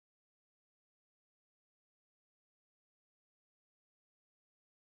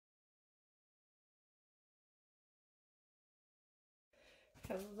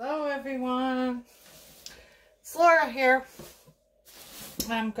Hello everyone, it's Laura here.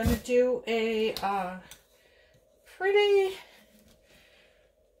 I'm going to do a I'm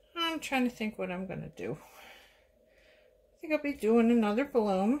trying to think what I'm going to do. I think I'll be doing another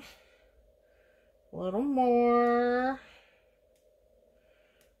bloom. A little more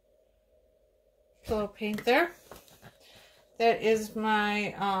pillow paint there. That is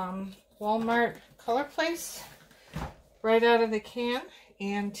my Walmart Color Place. Right out of the can.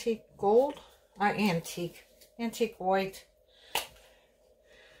 Antique gold. Antique white.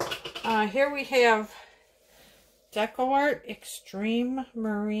 Here we have DecoArt Extreme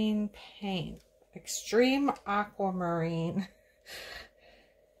Marine Paint. Extreme Aquamarine.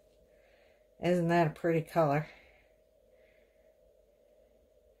 Isn't that a pretty color?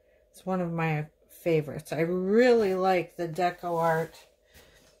 It's one of my favorites. I really like the DecoArt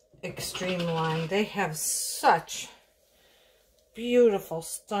Extreme line. They have such beautiful,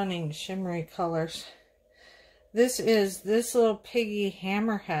 stunning, shimmery colors. This is This Little Piggy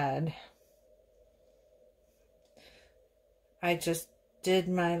Hammerhead. I just did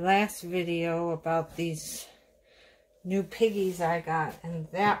my last video about these new piggies I got, and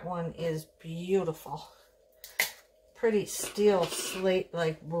that one is beautiful. Pretty steel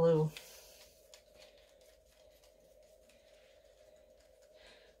slate-like blue.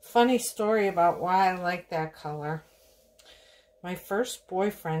 Funny story about why I like that color. My first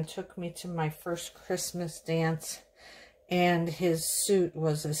boyfriend took me to my first Christmas dance, and his suit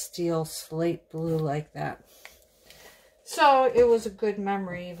was a steel slate blue like that. So it was a good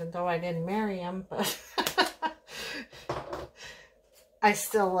memory, even though I didn't marry him, but I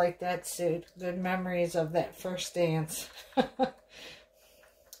still like that suit. Good memories of that first dance.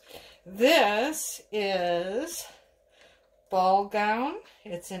 This is Ballgown.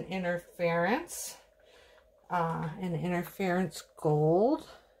 It's an interference. An interference gold.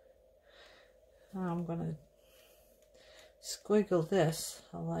 I'm going to squiggle this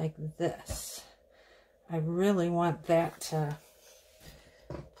like this. I really want that to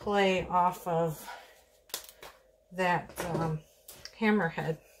play off of that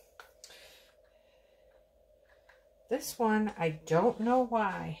Hammerhead. This one, I don't know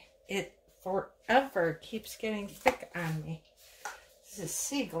why. It forever keeps getting thick on me. This is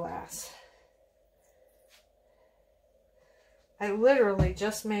Seaglass. I literally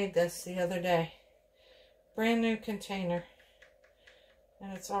just made this the other day. Brand new container.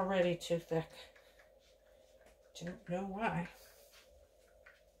 And it's already too thick. Don't know why.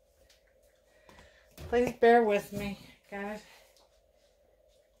 Please bear with me, guys.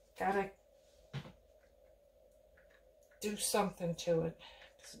 Gotta do something to it.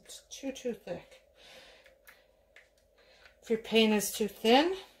 It's too thick. If your paint is too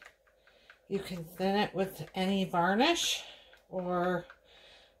thin, you can thin it with any varnish. Or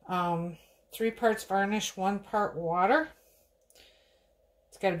 3 parts varnish, 1 part water.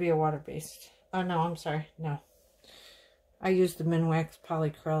 It's got to be a water-based. Oh, no, I'm sorry. No. I use the Minwax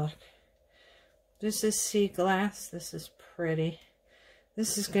Polycrylic. This is Seaglass. This is pretty.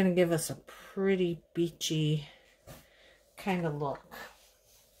 This is going to give us a pretty beachy kind of look.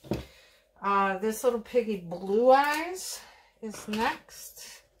 This Little Piggy Blue Eyes is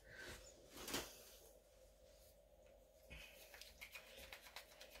next.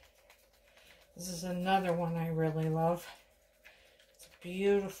 This is another one I really love. It's a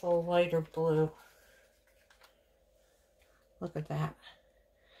beautiful lighter blue. Look at that.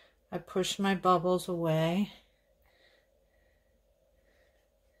 I push my bubbles away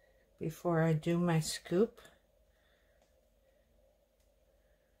before I do my scoop.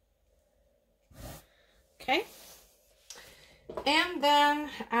 Okay. And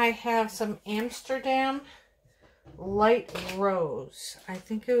then I have some Amsterdam light rose. I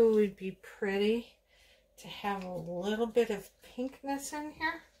think it would be pretty to have a little bit of pinkness in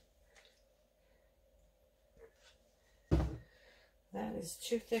here. That is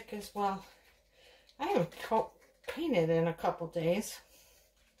too thick as well. I haven't painted in a couple days.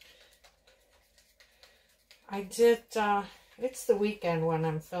 I did, it's the weekend when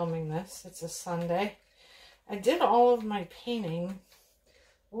I'm filming this. It's a Sunday. I did all of my painting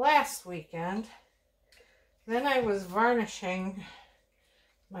last weekend. Then I was varnishing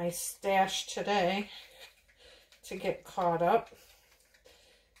my stash today to get caught up,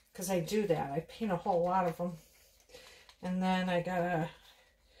 because I do that. I paint a whole lot of them. And then I gotta,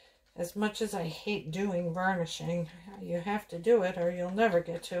 as much as I hate doing varnishing, you have to do it or you'll never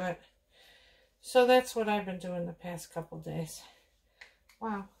get to it. So that's what I've been doing the past couple days.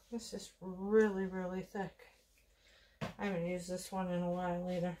 Wow, this is really, really thick. I haven't used this one in a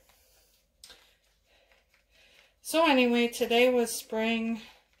while either. So anyway, today was spraying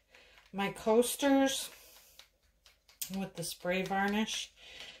my coasters with the spray varnish.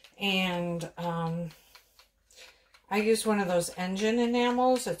 And I use one of those engine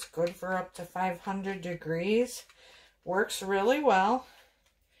enamels. It's good for up to 500 degrees. Works really well.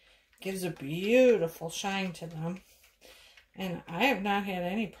 Gives a beautiful shine to them. And I have not had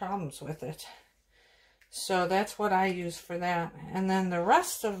any problems with it. So that's what I use for that. And then the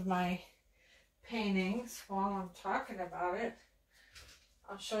rest of my paintings, while I'm talking about it,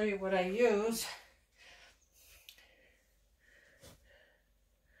 I'll show you what I use.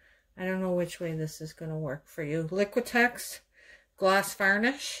 I don't know which way this is going to work for you. Liquitex gloss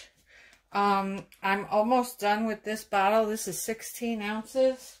varnish. I'm almost done with this bottle. This is 16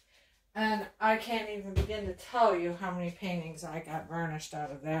 ounces. And I can't even begin to tell you how many paintings I got varnished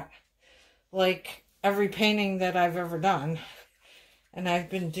out of that. Like every painting that I've ever done. And I've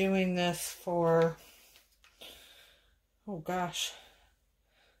been doing this for, oh gosh,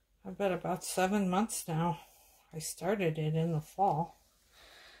 I bet about 7 months now. I started it in the fall.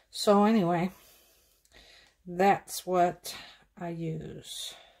 So anyway, that's what I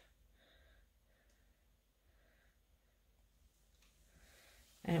use.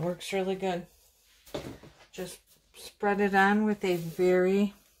 And it works really good. Just spread it on with a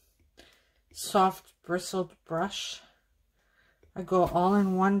very soft bristled brush. I go all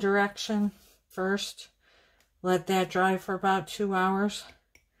in one direction first. Let that dry for about 2 hours.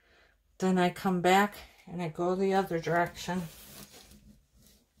 Then I come back and I go the other direction.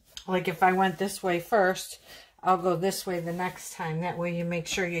 Like if I went this way first, I'll go this way the next time. That way you make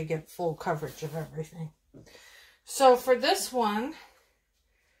sure you get full coverage of everything. So for this one,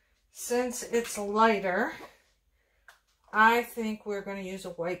 since it's lighter, I think we're going to use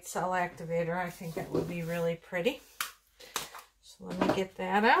a white cell activator. I think that would be really pretty. So let me get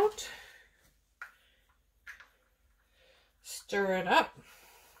that out. Stir it up.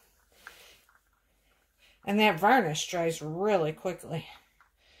 And that varnish dries really quickly.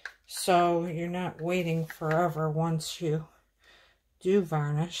 So you're not waiting forever once you do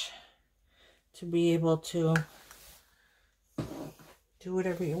varnish to be able to do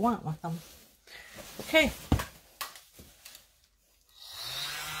whatever you want with them. Okay.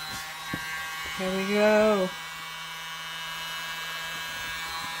 Here we go.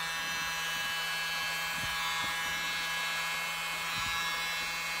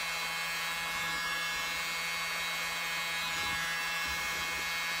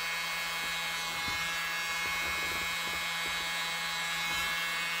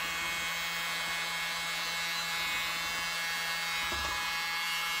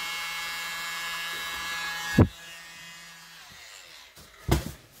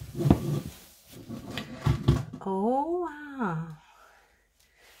 Oh, wow.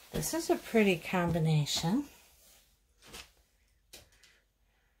 This is a pretty combination.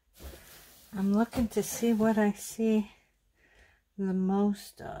 I'm looking to see what I see the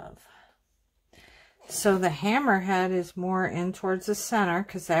most of. So the Hammerhead is more in towards the center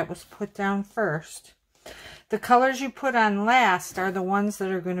because that was put down first. The colors you put on last are the ones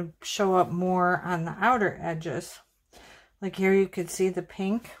that are going to show up more on the outer edges. Like here you could see the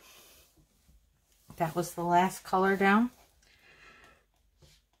pink. That was the last color down.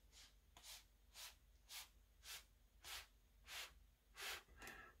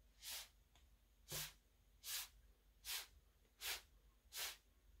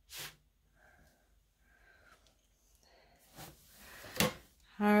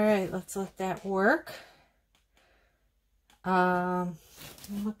 All right, let's let that work. I'm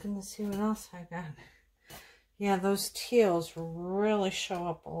looking to see what else I got. Yeah, those teals really show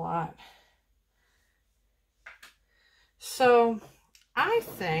up a lot. So I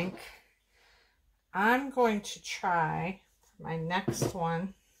think I'm going to try my next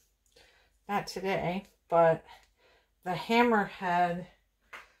one, not today, but the Hammerhead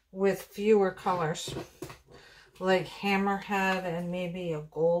with fewer colors. Like Hammerhead and maybe a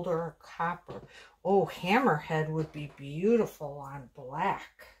gold or a copper. Oh, Hammerhead would be beautiful on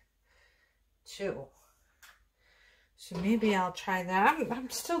black too. So maybe I'll try that. I'm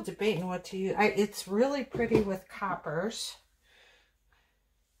still debating what to use. It's really pretty with coppers.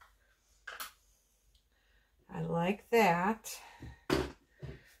 I like that.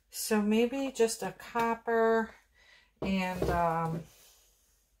 So maybe just a copper and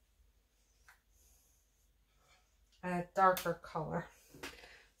a darker color.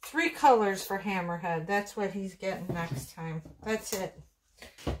 3 colors for Hammerhead. That's what he's getting next time. That's it.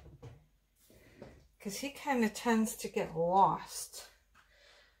 Because he kind of tends to get lost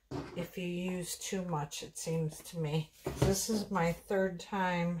if you use too much, it seems to me. This is my 3rd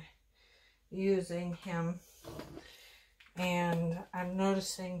time using him. And I'm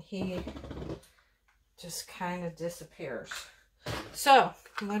noticing he just kind of disappears. So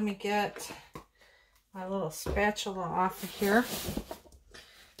let me get my little spatula off of here.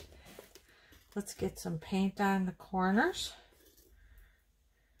 Let's get some paint on the corners.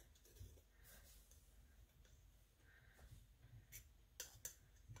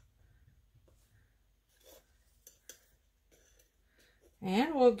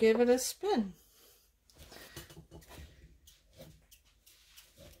 And we'll give it a spin.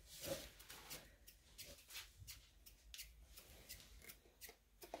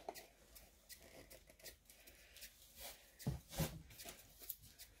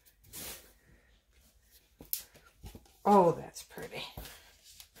 Oh, that's pretty.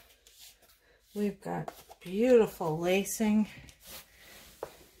 We've got beautiful lacing.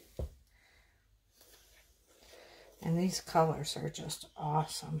 And these colors are just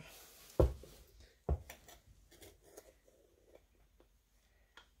awesome.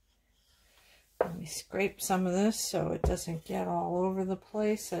 Let me scrape some of this so it doesn't get all over the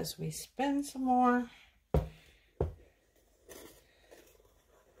place as we spin some more.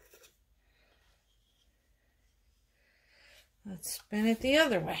 Let's spin it the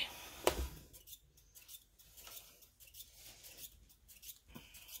other way.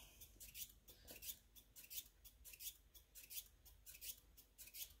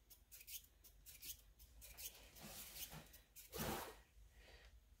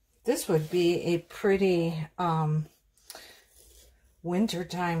 This would be a pretty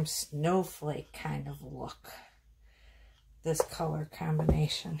wintertime snowflake kind of look. This color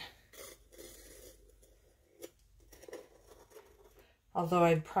combination. Although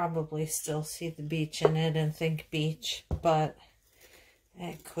I'd probably still see the beach in it and think beach, but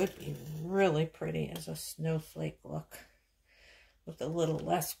it could be really pretty as a snowflake look with a little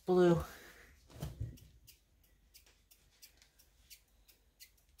less blue.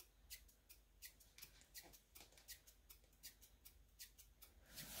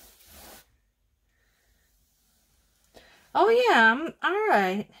 Oh yeah, I'm all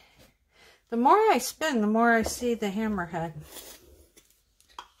right. The more I spin, the more I see the hammerhead.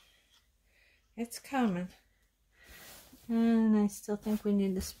 It's coming. And I still think we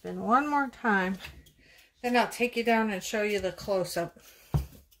need to spin one more time. Then I'll take you down and show you the close-up.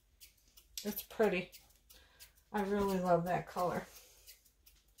 It's pretty. I really love that color.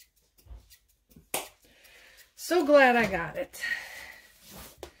 So glad I got it.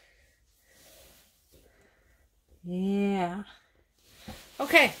 Yeah.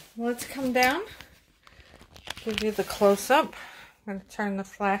 Okay, let's come down. Give you the close-up. I'm going to turn the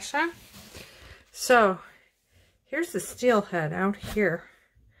flash on. So, here's the steel head out here.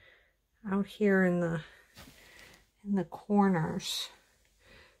 Out here in the corners.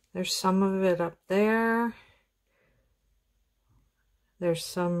 There's some of it up there. There's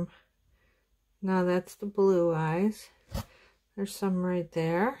some, no, that's the blue eyes. There's some right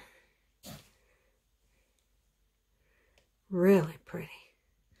there. Really pretty.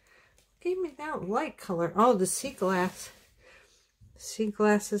 Gave me that light color. Oh, the Seaglass.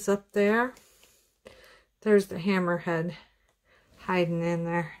 Seaglass is up there. There's the hammerhead hiding in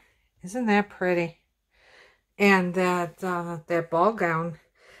there. Isn't that pretty? And that Ballgown.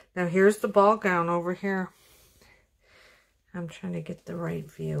 Now here's the Ballgown over here. I'm trying to get the right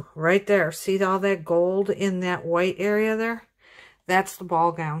view. Right there. See all that gold in that white area there? That's the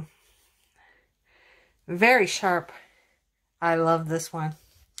Ballgown. Very sharp. I love this one.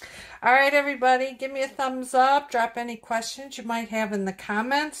 All right, everybody, give me a thumbs up. Drop any questions you might have in the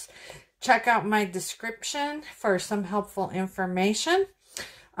comments. Check out my description for some helpful information.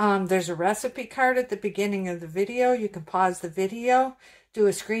 There's a recipe card at the beginning of the video. You can pause the video, do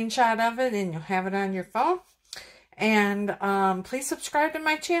a screenshot of it, and you'll have it on your phone. And please subscribe to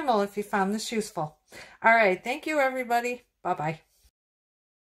my channel if you found this useful. All right, thank you, everybody. Bye-bye.